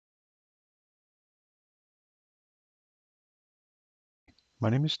My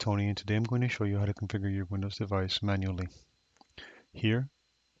name is Tony and today I'm going to show you how to configure your Windows device manually. Here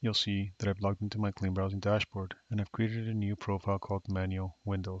you'll see that I've logged into my CleanBrowsing dashboard and I've created a new profile called Manual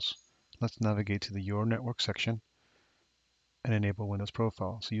Windows. Let's navigate to the Your Network section and enable Windows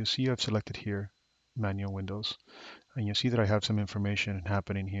Profile. So you'll see I've selected here Manual Windows and you'll see that I have some information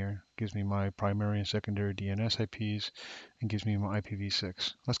happening here. It gives me my primary and secondary DNS IPs and gives me my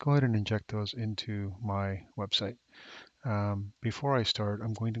IPv6. Let's go ahead and inject those into my website. Before I start,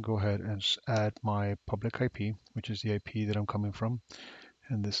 I'm going to go ahead and add my public IP, which is the IP that I'm coming from,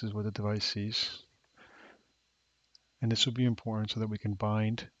 and this is what the device sees. And this will be important so that we can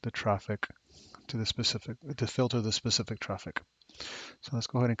bind the traffic to the specific, to filter the specific traffic. So let's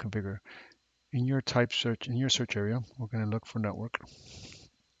go ahead and configure. In your search area, we're going to look for network.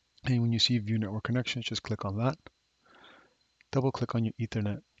 And when you see view network connections, just click on that. Double click on your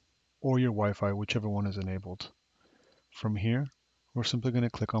Ethernet or your Wi-Fi, whichever one is enabled. From here, we're simply going to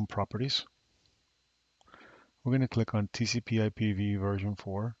click on properties. We're going to click on TCP/IPv version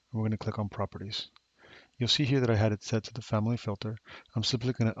 4, and we're going to click on properties. You'll see here that I had it set to the family filter. I'm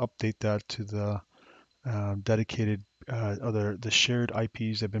simply going to update that to the dedicated the shared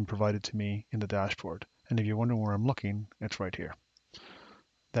IPs that have been provided to me in the dashboard. And if you're wondering where I'm looking, it's right here.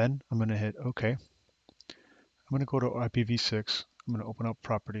 Then I'm going to hit OK. I'm going to go to IPv6. I'm going to open up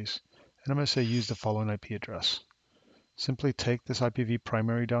properties, and I'm going to say use the following IP address. Simply take this IPv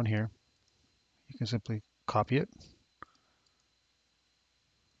primary down here. You can simply copy it.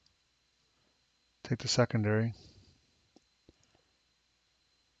 Take the secondary,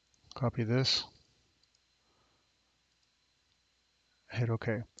 copy this, hit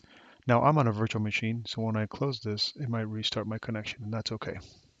OK. Now I'm on a virtual machine, so when I close this, it might restart my connection, and that's okay.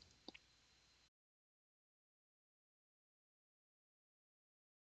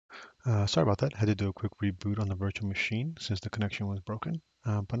 Sorry about that. I had to do a quick reboot on the virtual machine since the connection was broken.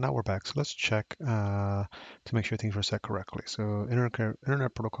 But now we're back. So let's check to make sure things were set correctly. So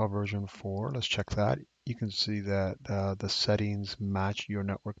Internet Protocol version 4, let's check that. You can see that the settings match your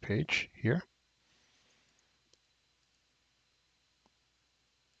network page here.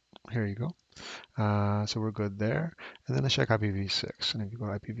 Here you go. So we're good there. And then let's check IPv6. And if you go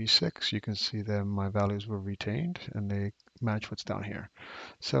to IPv6, you can see that my values were retained and they match what's down here.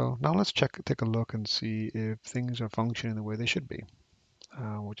 So now let's take a look and see if things are functioning the way they should be.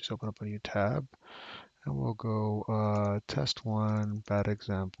 We'll just open up a new tab and we'll go test one, bad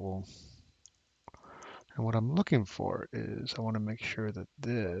example. And what I'm looking for is I want to make sure that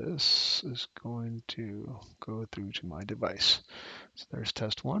this is going to go through to my device. So there's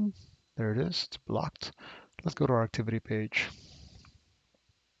test one. There it is. It's blocked. Let's go to our activity page.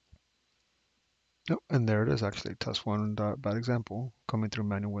 Oh, and there it is actually, test one bad example coming through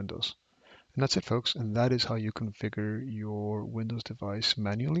manual Windows. And that's it, folks. And that is how you configure your Windows device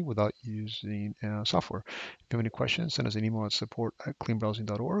manually without using software. If you have any questions, send us an email at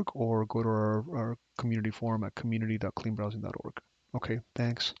support@cleanbrowsing.org or go to our community forum at community.cleanbrowsing.org. Okay,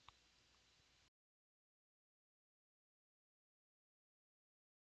 thanks.